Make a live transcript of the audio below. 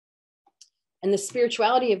and the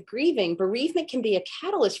spirituality of grieving, bereavement can be a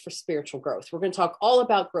catalyst for spiritual growth. We're going to talk all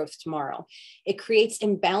about growth tomorrow. It creates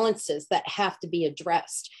imbalances that have to be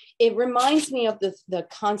addressed. It reminds me of the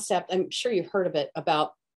concept, I'm sure you've heard of it,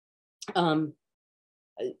 about,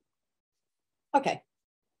 okay,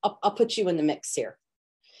 I'll put you in the mix here.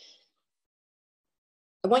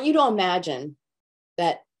 I want you to imagine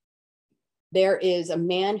that there is a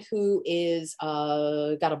man who is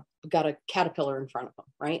got a caterpillar in front of him,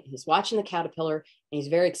 right? He's watching the caterpillar and he's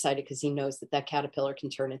very excited because he knows that that caterpillar can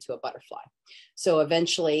turn into a butterfly. So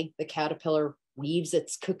eventually the caterpillar weaves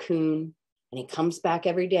its cocoon and he comes back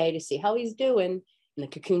every day to see how he's doing. And the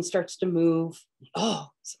cocoon starts to move. Oh,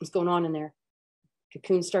 something's going on in there.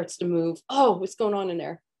 Cocoon starts to move. Oh, what's going on in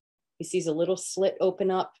there? He sees a little slit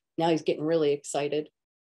open up. Now he's getting really excited.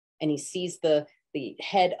 And he sees the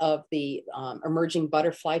head of the emerging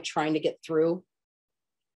butterfly trying to get through.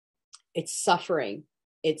 It's suffering.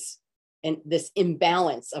 It's this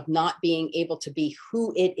imbalance of not being able to be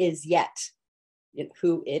who it is yet,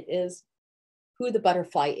 who the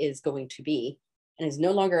butterfly is going to be, and is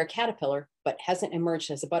no longer a caterpillar, but hasn't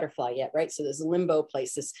emerged as a butterfly yet, right? So there's a limbo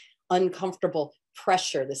place, this uncomfortable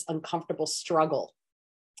pressure, this uncomfortable struggle.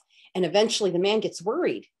 And eventually the man gets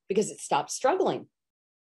worried because it stops struggling.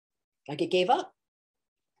 Like it gave up.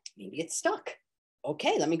 Maybe it's stuck.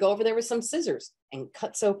 Okay, let me go over there with some scissors, and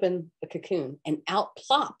cuts open the cocoon, and out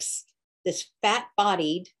plops this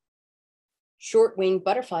fat-bodied, short-winged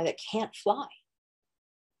butterfly that can't fly.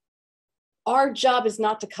 Our job is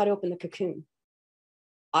not to cut open the cocoon.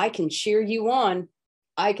 I can cheer you on.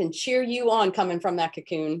 I can cheer you on coming from that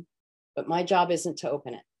cocoon, but my job isn't to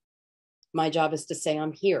open it. My job is to say,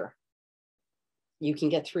 I'm here. You can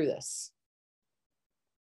get through this.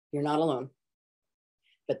 You're not alone.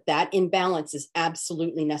 But that imbalance is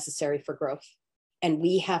absolutely necessary for growth. And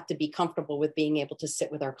we have to be comfortable with being able to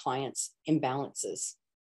sit with our clients' imbalances,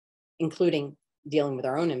 including dealing with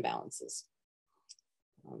our own imbalances.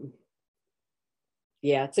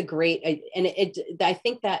 Yeah, it's a great, I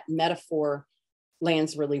think that metaphor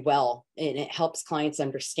lands really well, and it helps clients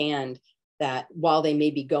understand that while they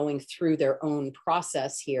may be going through their own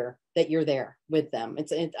process here, that you're there with them.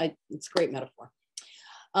 It's a great metaphor.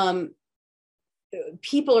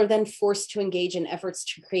 People are then forced to engage in efforts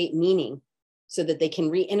to create meaning so that they can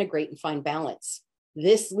reintegrate and find balance.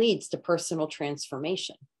 This leads to personal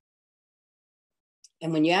transformation.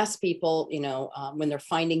 And when you ask people, when they're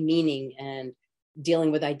finding meaning and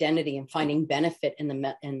dealing with identity and finding benefit in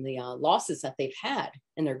the losses that they've had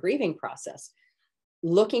in their grieving process,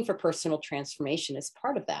 looking for personal transformation is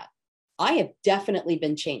part of that. I have definitely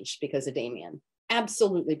been changed because of Damien.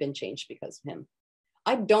 Absolutely been changed because of him.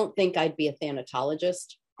 I don't think I'd be a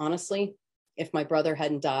thanatologist, honestly, if my brother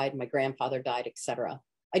hadn't died, my grandfather died, etc.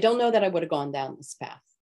 I don't know that I would have gone down this path.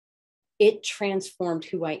 It transformed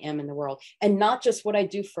who I am in the world, and not just what I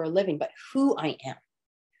do for a living, but who I am,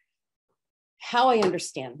 how I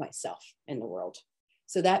understand myself in the world.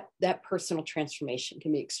 So that personal transformation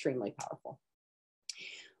can be extremely powerful.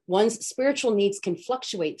 One's spiritual needs can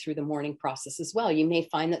fluctuate through the mourning process as well. You may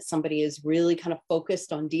find that somebody is really kind of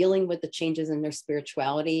focused on dealing with the changes in their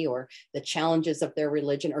spirituality or the challenges of their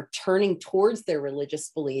religion, or turning towards their religious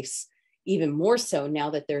beliefs even more so now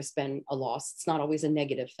that there's been a loss. It's not always a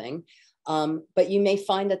negative thing, but you may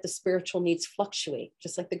find that the spiritual needs fluctuate,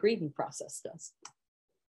 just like the grieving process does.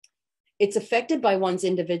 It's affected by one's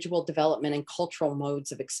individual development and cultural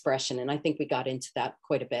modes of expression, and I think we got into that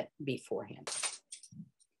quite a bit beforehand.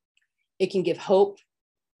 It can give hope,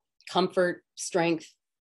 comfort, strength,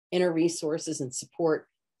 inner resources, and support.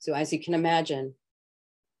 So as you can imagine,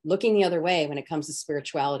 looking the other way when it comes to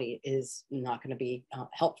spirituality is not going to be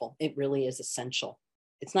helpful. It really is essential.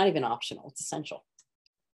 It's not even optional, it's essential.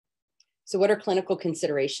 So what are clinical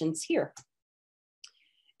considerations here?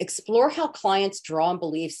 Explore how clients draw on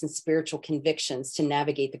beliefs and spiritual convictions to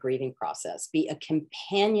navigate the grieving process. Be a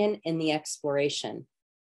companion in the exploration.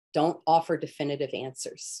 Don't offer definitive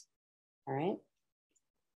answers. All right.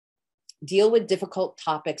 Deal with difficult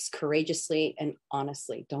topics courageously and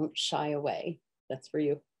honestly. Don't shy away. That's for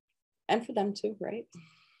you and for them too, right?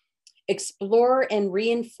 Explore and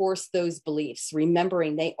reinforce those beliefs,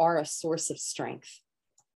 remembering they are a source of strength.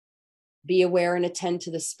 Be aware and attend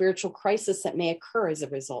to the spiritual crisis that may occur as a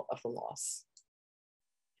result of the loss.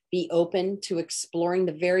 Be open to exploring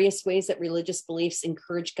the various ways that religious beliefs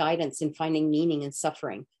encourage guidance in finding meaning in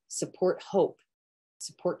suffering, support hope,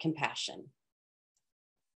 support compassion.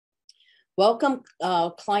 Welcome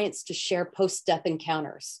clients to share post-death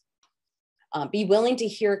encounters. Be willing to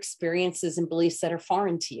hear experiences and beliefs that are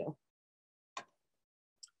foreign to you.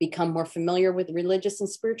 Become more familiar with religious and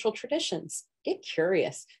spiritual traditions. Get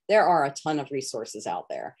curious. There are a ton of resources out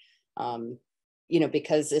there,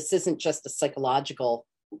 because this isn't just a psychological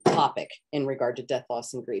topic in regard to death,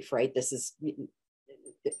 loss, and grief, right?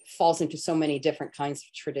 It falls into so many different kinds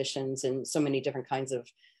of traditions and so many different kinds of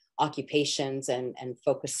occupations and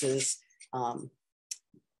focuses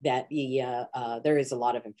that there is a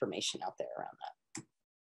lot of information out there around that.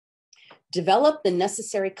 Develop the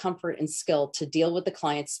necessary comfort and skill to deal with the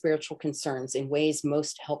client's spiritual concerns in ways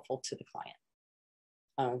most helpful to the client.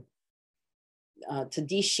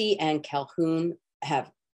 Tadishi and Calhoun have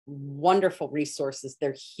wonderful resources.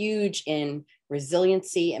 They're huge in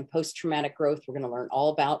resiliency and post-traumatic growth. We're going to learn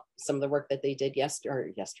all about some of the work that they did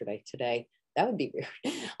today. That would be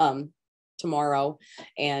weird. Tomorrow.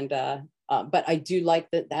 And, but I do like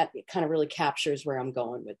that it kind of really captures where I'm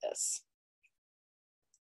going with this.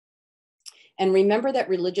 And remember that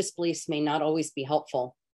religious beliefs may not always be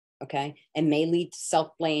helpful, okay? And may lead to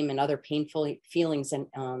self-blame and other painful feelings and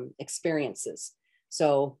experiences.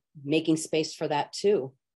 So making space for that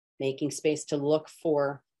too. Making space to look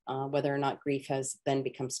for whether or not grief has then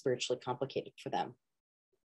become spiritually complicated for them.